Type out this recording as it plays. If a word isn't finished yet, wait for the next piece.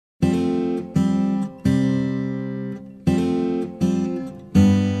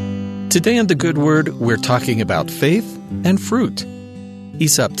Today on The Good Word, we're talking about faith and fruit.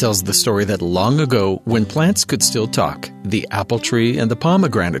 SEP tells the story that long ago, when plants could still talk, the apple tree and the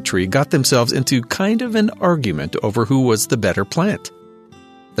pomegranate tree got themselves into kind of an argument over who was the better plant.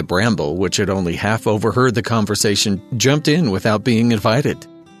 The bramble, which had only half overheard the conversation, jumped in without being invited.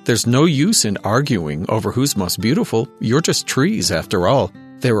 There's no use in arguing over who's most beautiful. You're just trees, after all.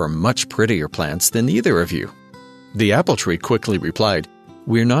 There are much prettier plants than either of you. The apple tree quickly replied,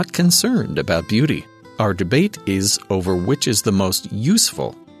 "We're not concerned about beauty. Our debate is over which is the most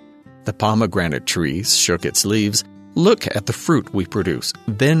useful." The pomegranate tree shook its leaves. "Look at the fruit we produce,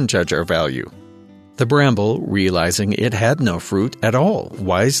 then judge our value." The bramble, realizing it had no fruit at all,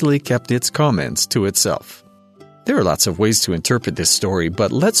 wisely kept its comments to itself. There are lots of ways to interpret this story,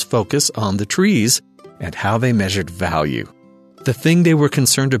 but let's focus on the trees and how they measured value. The thing they were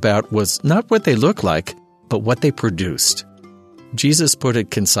concerned about was not what they looked like, but what they produced. Jesus put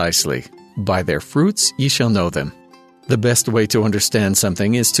it concisely, "By their fruits ye shall know them." The best way to understand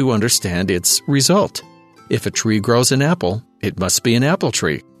something is to understand its result. If a tree grows an apple, it must be an apple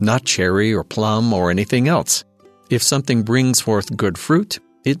tree, not cherry or plum or anything else. If something brings forth good fruit,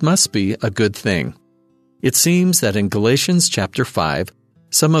 it must be a good thing. It seems that in Galatians chapter 5,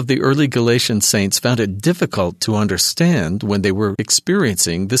 some of the early Galatian saints found it difficult to understand when they were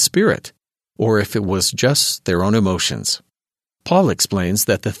experiencing the Spirit, or if it was just their own emotions. Paul explains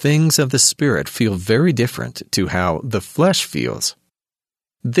that the things of the Spirit feel very different to how the flesh feels.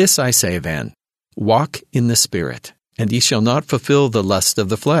 "This I say then, walk in the Spirit, and ye shall not fulfill the lust of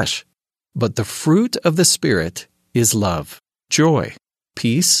the flesh. But the fruit of the Spirit is love, joy,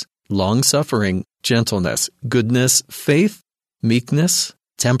 peace, long-suffering, gentleness, goodness, faith, meekness,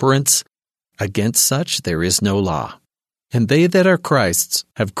 temperance. Against such there is no law. And they that are Christ's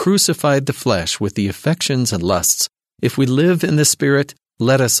have crucified the flesh with the affections and lusts. If we live in the Spirit,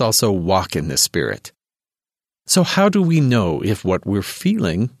 let us also walk in the Spirit." So how do we know if what we're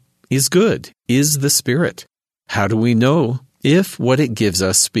feeling is good, is the Spirit? How do we know if what it gives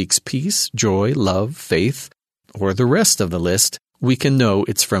us speaks peace, joy, love, faith, or the rest of the list? We can know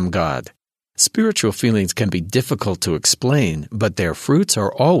it's from God. Spiritual feelings can be difficult to explain, but their fruits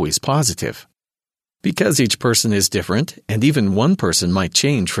are always positive. Because each person is different, and even one person might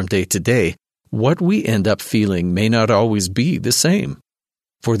change from day to day, what we end up feeling may not always be the same.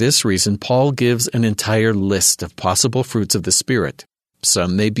 For this reason, Paul gives an entire list of possible fruits of the Spirit.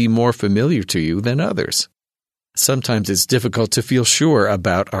 Some may be more familiar to you than others. Sometimes it's difficult to feel sure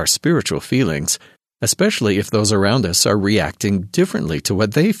about our spiritual feelings, especially if those around us are reacting differently to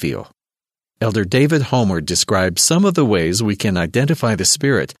what they feel. Elder David Homer describes some of the ways we can identify the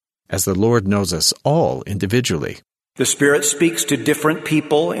Spirit, as the Lord knows us all individually. The Spirit speaks to different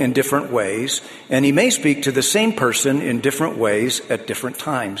people in different ways, and He may speak to the same person in different ways at different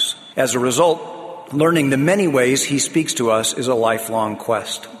times. As a result, learning the many ways He speaks to us is a lifelong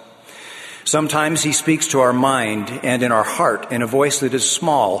quest. Sometimes He speaks to our mind and in our heart in a voice that is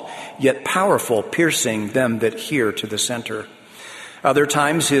small, yet powerful, piercing them that hear to the center. Other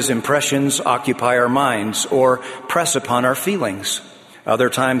times His impressions occupy our minds or press upon our feelings. Other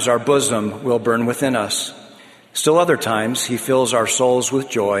times our bosom will burn within us. Still other times He fills our souls with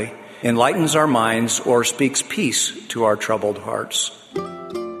joy, enlightens our minds, or speaks peace to our troubled hearts.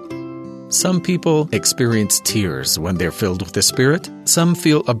 Some people experience tears when they're filled with the Spirit. Some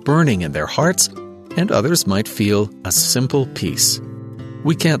feel a burning in their hearts, and others might feel a simple peace.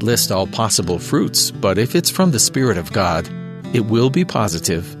 We can't list all possible fruits, but if it's from the Spirit of God, it will be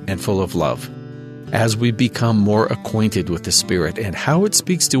positive and full of love. As we become more acquainted with the Spirit and how it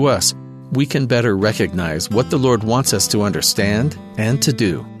speaks to us, we can better recognize what the Lord wants us to understand and to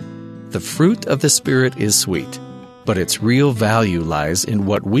do. The fruit of the Spirit is sweet, but its real value lies in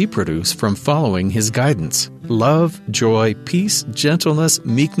what we produce from following His guidance. Love, joy, peace, gentleness,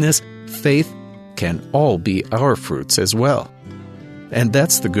 meekness, faith can all be our fruits as well. And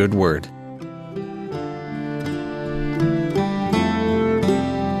that's the good word.